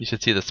You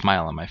should see the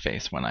smile on my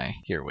face when I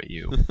hear what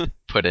you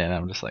put in.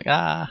 I'm just like,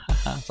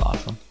 that's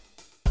awesome.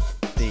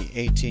 The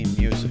A-Team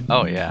music.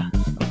 Oh yeah,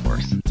 of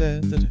course.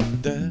 Da, da, da,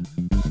 da.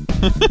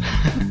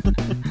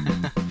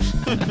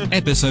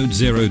 Episode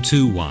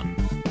 021.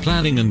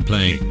 Planning and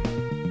Playing.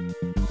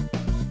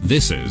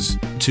 This is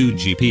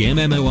 2GP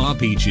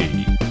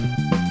MMORPG.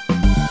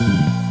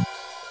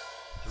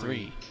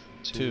 3,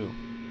 2,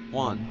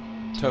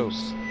 1,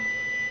 toast.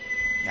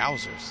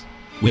 Yowzers.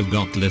 We've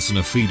got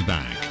listener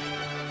feedback.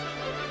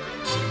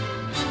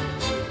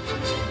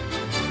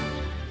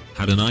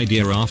 Had an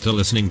idea after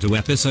listening to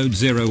episode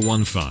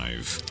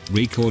 015.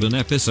 Record an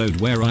episode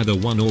where either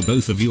one or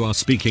both of you are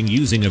speaking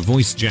using a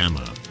voice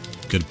jammer.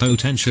 Could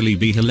potentially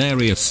be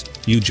hilarious,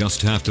 you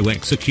just have to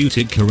execute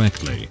it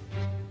correctly.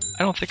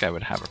 I don't think I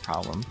would have a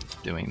problem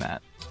doing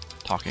that,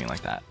 talking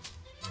like that.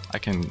 I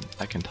can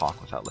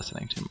talk without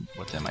listening to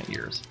what's in my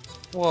ears.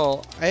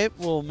 Well, it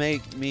will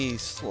make me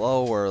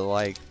slower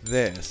like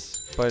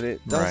this, but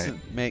it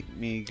doesn't make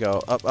me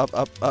go up.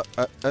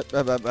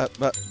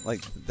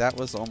 Like that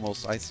was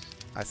almost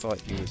I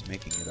thought he was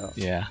making it up.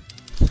 Yeah.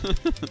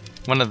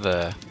 One of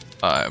the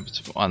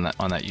on that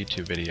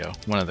YouTube video,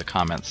 one of the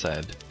comments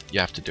said you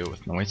have to do it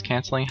with noise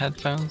canceling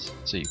headphones,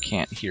 so you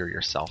can't hear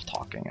yourself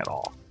talking at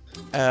all.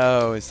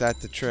 Oh, is that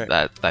the trick?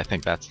 I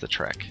think that's the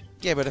trick.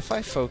 Yeah, but if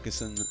I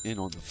focus in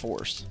on the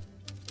force.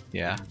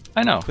 Yeah,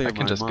 I know. Clear I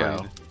can my just mind.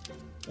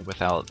 go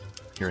without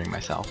hearing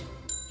myself.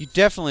 You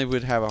definitely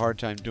would have a hard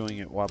time doing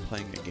it while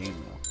playing a game,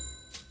 though.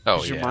 Oh,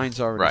 Because your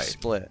mind's already right.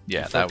 split. Yeah,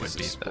 Your that would focus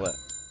be is the. split.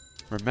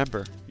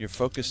 Remember, your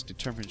focus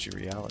determines your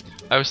reality.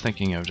 I was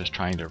thinking of just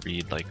trying to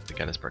read like the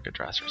Gettysburg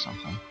Address or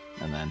something,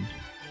 and then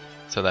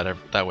so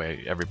that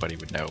way everybody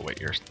would know what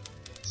you're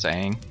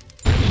saying.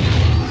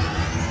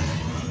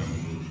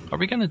 Are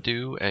we gonna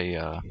do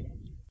a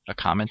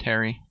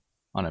commentary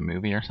on a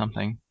movie or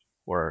something,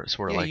 or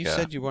sort of Yeah, like you a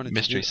said you wanted to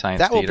mystery do science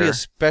that. Will theater be a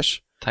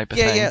special type of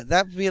thing? Yeah,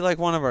 that would be like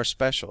one of our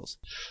specials.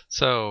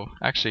 So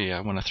actually, I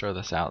want to throw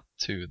this out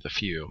to the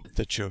few.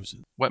 The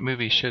Chosen. What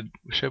movie should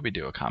we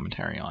do a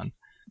commentary on?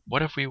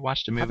 What if we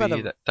watched a How movie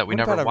about that we what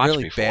never about watched a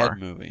really before? bad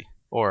movie?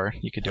 Or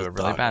you could do A a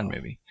really bad dog.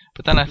 movie.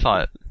 But then I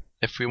thought,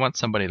 if we want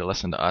somebody to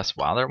listen to us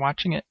while they're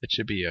watching it, it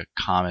should be a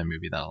common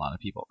movie that a lot of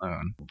people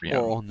own. You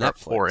know, Or on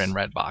Netflix. Or in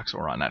Redbox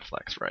or on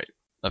Netflix, right?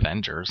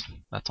 Avengers,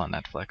 that's on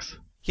Netflix.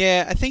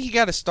 Yeah, I think you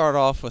got to start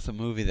off with a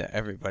movie that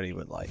everybody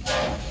would like.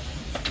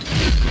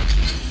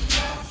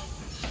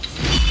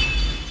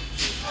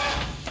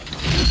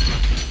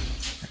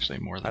 Actually,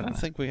 more I than don't that.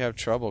 think we have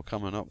trouble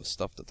coming up with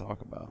stuff to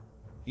talk about.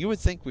 You would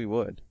think we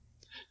would.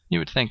 You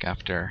would think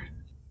after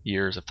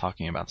years of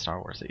talking about Star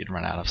Wars that you'd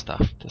run out of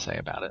stuff to say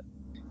about it.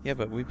 Yeah,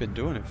 but we've been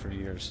doing it for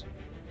years.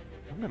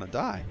 I'm gonna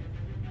die.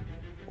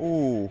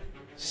 Ooh,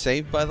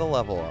 saved by the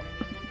level up.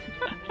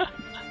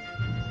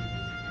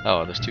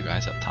 Oh, there's two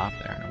guys up top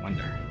there. No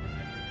wonder.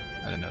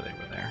 I didn't know they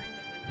were there.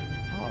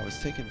 Oh, I was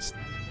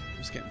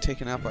getting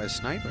taken out by a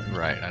sniper.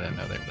 Right, I didn't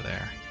know they were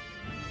there.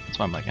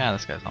 So I'm like,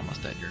 this guy's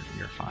almost dead.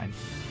 You're fine.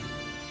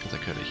 Because I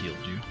could have healed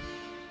you.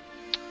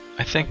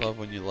 I think I love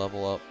when you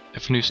level up.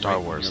 if new Star right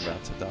when Wars, you're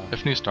about to die.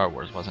 if new Star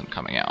Wars wasn't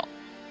coming out,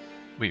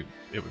 it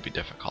would be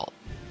difficult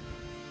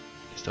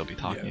to still be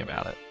talking No.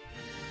 about it.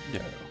 No.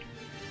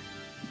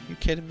 You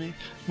kidding me?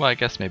 Well, I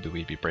guess maybe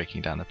we'd be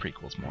breaking down the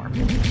prequels more.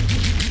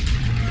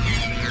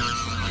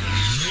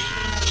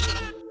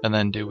 And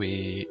then do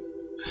we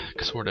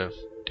sort of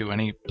do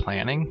any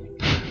planning?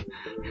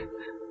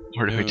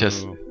 Or do we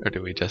just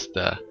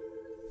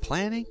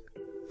Planning?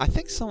 I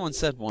think someone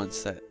said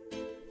once that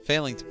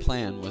failing to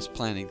plan was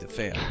planning to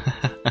fail.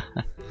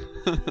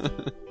 I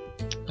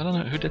don't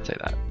know who did say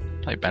that.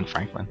 Like Ben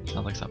Franklin.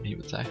 Sounds like something he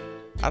would say.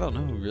 I don't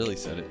know who really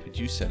said it, but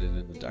you said it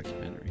in the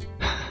documentary.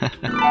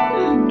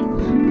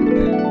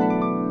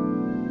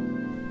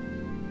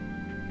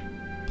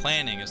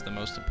 Planning is the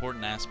most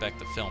important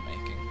aspect of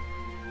filmmaking.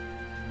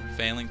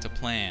 Failing to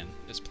plan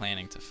is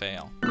planning to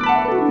fail.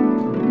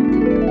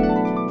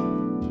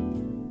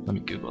 Let me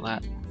Google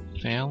that.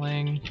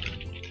 Failing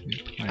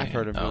to plan. I've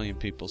heard a Oh, million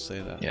people say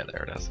that. yeah,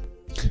 there it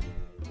is.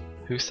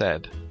 Who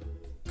said?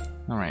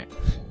 Alright.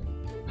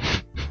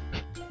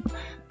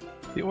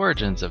 The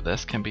origins of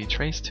this can be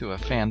traced to a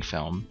fan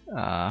film.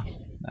 No.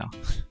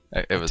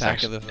 It was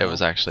Attack of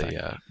the actually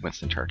Film?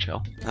 Winston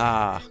Churchill.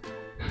 Ah,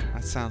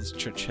 that sounds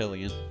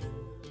Churchillian.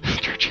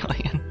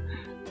 Churchillian.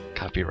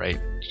 Copyright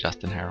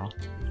Justin Harrell.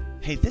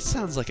 Hey, this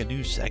sounds like a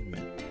new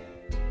segment.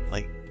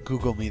 Like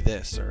Google me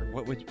this, or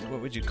what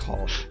would you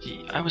call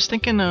it? I was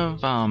thinking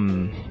of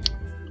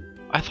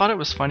I thought it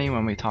was funny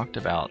when we talked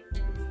about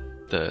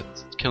the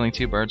killing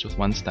two birds with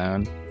one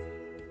stone.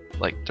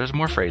 Like, there's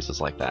more phrases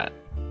like that.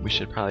 We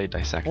should probably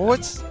dissect Well,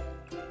 them.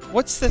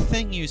 what's the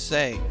thing you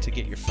say to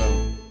get your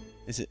phone?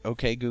 Is it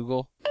okay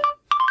Google?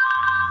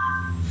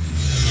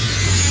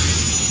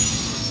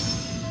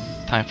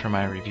 Time for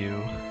my review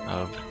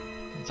of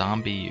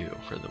Zombie U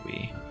for the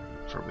Wii.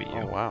 For Wii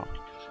U. Oh wow.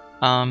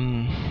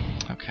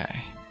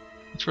 Okay.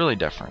 It's really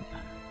different.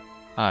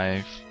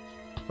 I've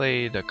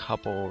played a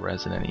couple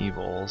Resident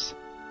Evils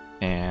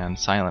and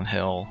Silent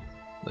Hill.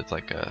 It's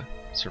like a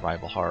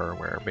survival horror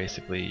where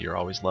basically you're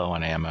always low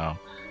on ammo.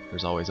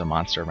 There's always a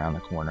monster around the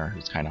corner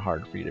who's kind of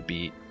hard for you to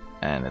beat,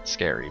 and it's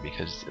scary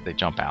because they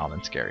jump out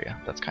and scare you.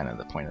 That's kind of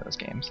the point of those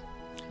games,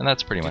 and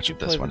that's pretty much what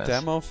this one is. Did you play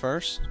the demo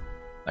first?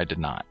 I did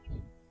not.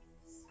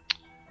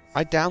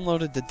 I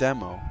downloaded the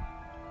demo.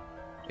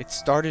 It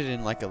started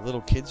in like a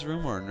little kid's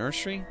room or a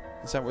nursery.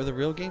 Is that where the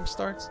real game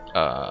starts?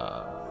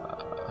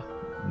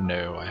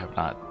 No, I have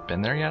not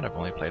been there yet. I've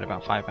only played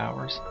about 5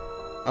 hours.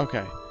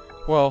 Okay.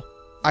 Well,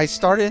 I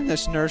started in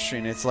this nursery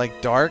and it's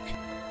like dark,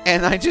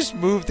 and I just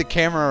moved the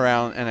camera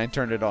around and I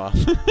turned it off.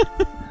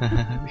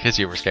 Because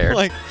you were scared?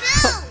 Like,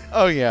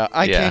 oh yeah,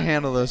 I can't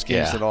handle those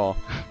games Yeah. at all.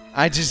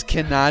 I just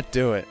cannot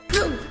do it.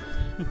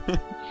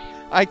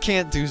 I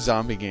can't do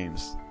zombie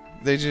games.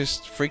 They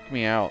just freak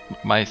me out.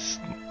 My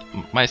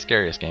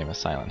scariest game is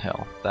Silent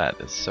Hill. That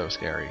is so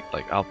scary.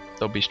 Like,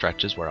 there'll be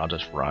stretches where I'll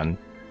just run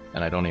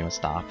and I don't even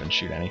stop and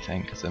shoot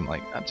anything because I'm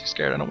like, I'm too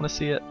scared, I don't want to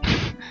see it.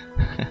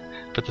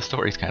 But the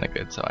story's kind of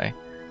good, so I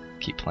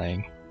keep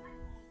playing.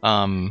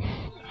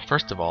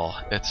 First of all,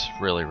 it's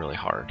really, really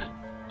hard.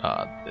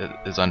 It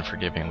is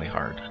unforgivingly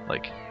hard.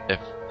 Like, if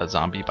a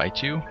zombie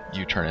bites you,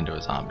 you turn into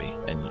a zombie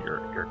and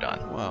you're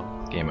done.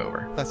 Wow. Game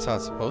over. That's how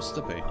it's supposed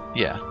to be.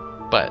 Yeah,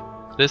 but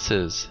this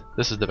is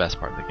the best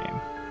part of the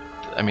game.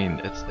 I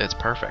mean, it's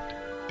perfect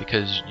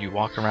because you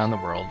walk around the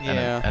world,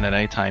 and at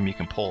any time you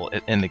can pull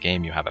it. In the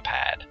game, you have a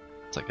pad.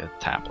 It's like a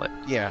tablet.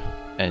 Yeah.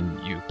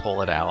 And you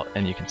pull it out,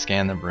 and you can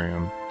scan the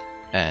room,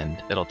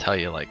 and it'll tell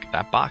you like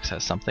that box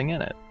has something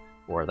in it,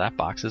 or that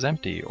box is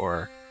empty,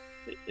 or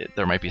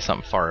there might be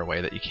something far away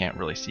that you can't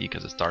really see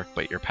because it's dark,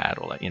 but your pad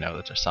will let you know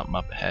that there's something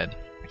up ahead.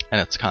 And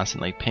it's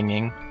constantly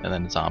pinging, and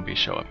then zombies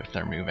show up if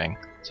they're moving,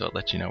 so it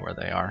lets you know where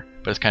they are.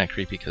 But it's kind of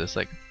creepy because it's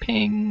like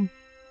ping,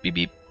 beep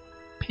beep,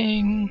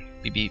 ping,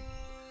 beep beep,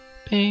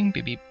 ping,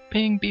 beep beep,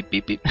 ping, beep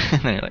beep beep,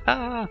 and then you're like,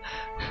 ah.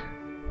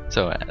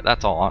 So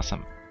that's all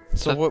awesome.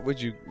 So what would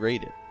you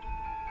rate it?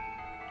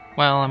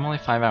 Well, I'm only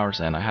 5 hours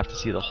in. I have to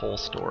see the whole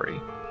story.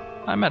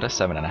 I'm at a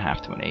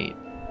 7.5 to an 8.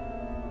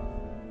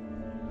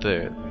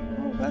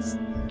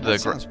 That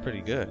sounds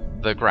pretty good.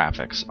 The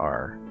graphics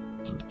are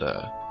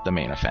the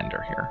main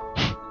offender here.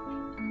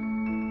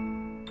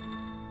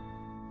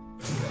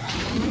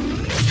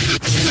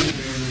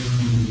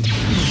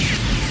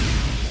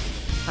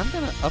 I'm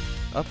gonna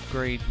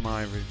upgrade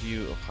my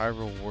review of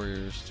Hyrule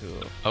Warriors to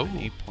an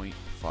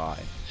 8.5.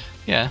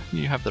 Yeah,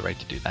 you have the right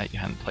to do that. You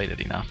hadn't played it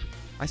enough.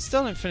 I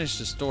still didn't finish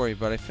the story,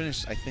 but I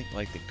finished, I think,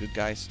 like the good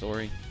guy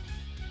story,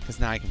 because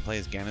now I can play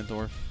as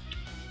Ganondorf.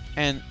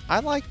 And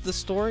I liked the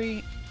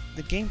story.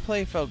 The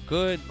gameplay felt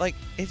good. Like,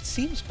 it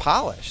seems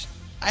polished.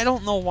 I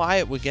don't know why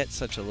it would get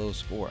such a low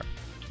score.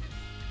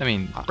 I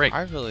mean,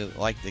 I really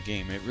like the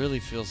game. It really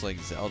feels like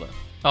Zelda.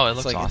 Oh, it It's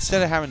looks like awesome.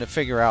 Instead of having to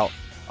figure out,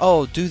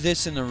 oh, do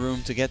this in the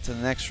room to get to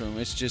the next room,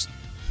 it's just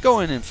go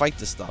in and fight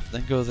the stuff,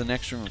 then go to the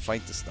next room and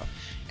fight the stuff.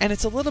 And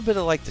it's a little bit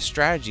of like the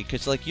strategy,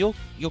 because like you'll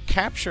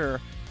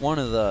capture one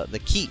of the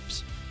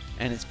keeps,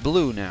 and it's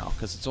blue now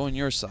because it's on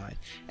your side.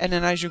 And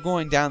then as you're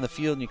going down the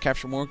field and you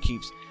capture more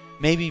keeps,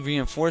 maybe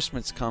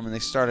reinforcements come and they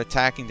start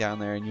attacking down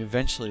there, and you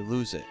eventually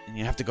lose it, and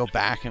you have to go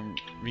back and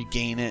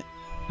regain it.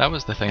 That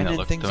was the thing And that then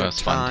looked the things are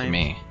most fun to timed.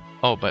 me.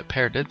 Oh, but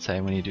Pear did say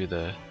when you do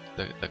the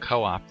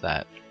co-op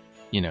that,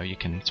 you know, you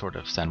can sort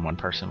of send one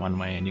person one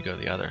way and you go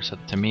the other. So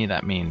to me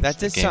that means That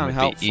the did game sound would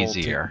helpful be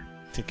easier.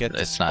 to get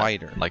the It's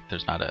spider. not like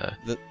there's not a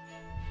You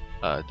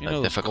know those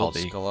gold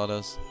difficulty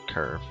Skeletas,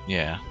 curve.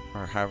 Yeah.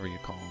 or however you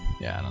call them.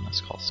 Yeah, I don't know. It's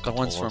called The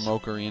ones Skulltulas. from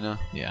Ocarina.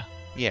 Yeah.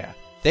 Yeah.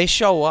 They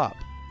show up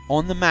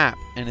on the map,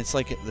 and it's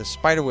like the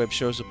spider web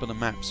shows up on the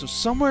map. So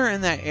somewhere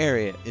in that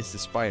area is the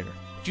spider.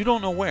 You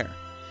don't know where,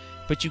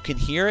 but you can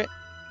hear it,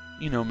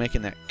 you know,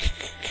 making that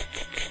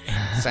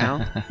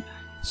sound.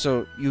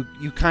 So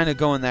you kind of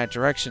go in that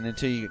direction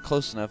until you get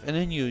close enough, and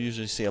then you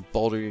usually see a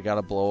boulder you got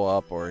to blow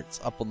up, or it's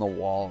up on the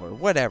wall, or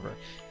whatever,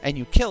 and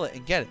you kill it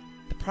and get it.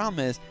 The problem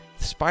is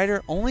the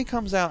spider only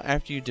comes out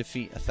after you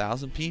defeat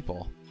 1,000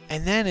 people,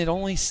 and then it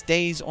only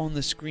stays on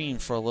the screen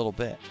for a little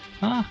bit.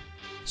 Huh.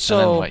 So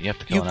and then what? You have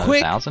to kill another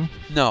 1,000?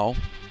 No,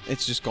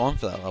 it's just gone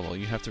for that level.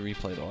 You have to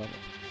replay the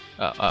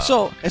level.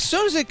 So So as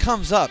soon as it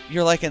comes up,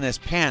 you're like in this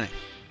panic.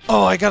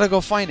 Oh, I gotta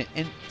go find it.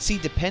 And see,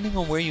 depending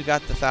on where you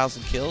got the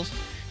 1,000 kills,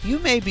 you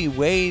may be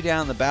way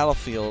down the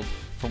battlefield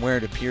from where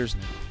it appears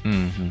now.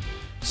 Mm-hmm.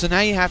 So now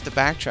you have to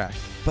backtrack.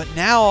 But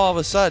now all of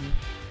a sudden,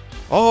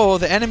 oh,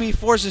 the enemy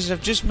forces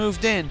have just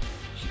moved in.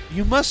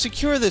 You must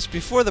secure this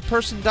before the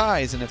person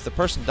dies. And if the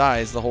person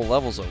dies, the whole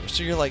level's over.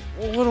 So you're like,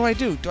 well, what do I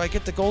do? Do I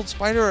get the gold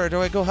spider, or do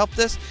I go help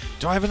this?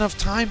 Do I have enough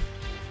time?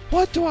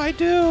 What do I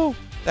do?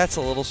 That's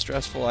a little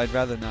stressful. I'd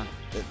rather not.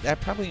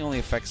 That probably only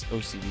affects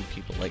OCD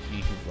people like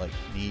me who like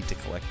need to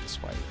collect the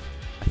spider.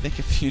 I think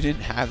if you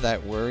didn't have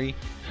that worry,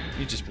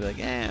 you'd just be like,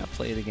 I'll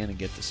play it again and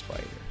get the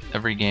spider.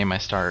 Every game I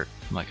start,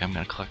 I'm like, I'm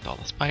going to collect all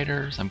the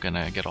spiders, I'm going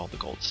to get all the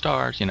gold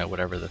stars, you know,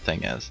 whatever the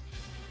thing is.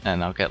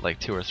 And I'll get like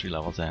 2 or 3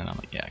 levels in, and I'm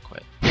like, yeah, I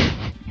quit.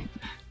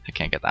 I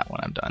can't get that one,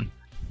 I'm done.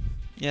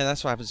 Yeah,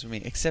 that's what happens to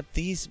me. Except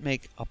these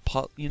make a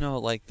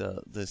like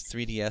the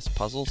 3DS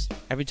puzzles.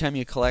 Every time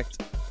you collect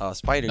a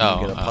spider,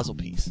 you get a puzzle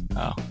piece.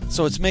 Oh.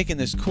 So it's making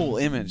this cool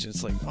image.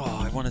 It's like,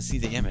 oh, I want to see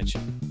the image.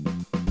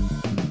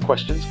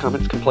 Questions,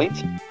 comments,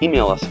 complaints?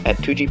 Email us at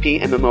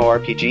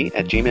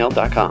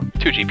 2gpmmorpg@gmail.com.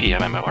 2GP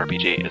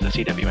MMORPG is a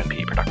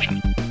CWNP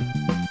production.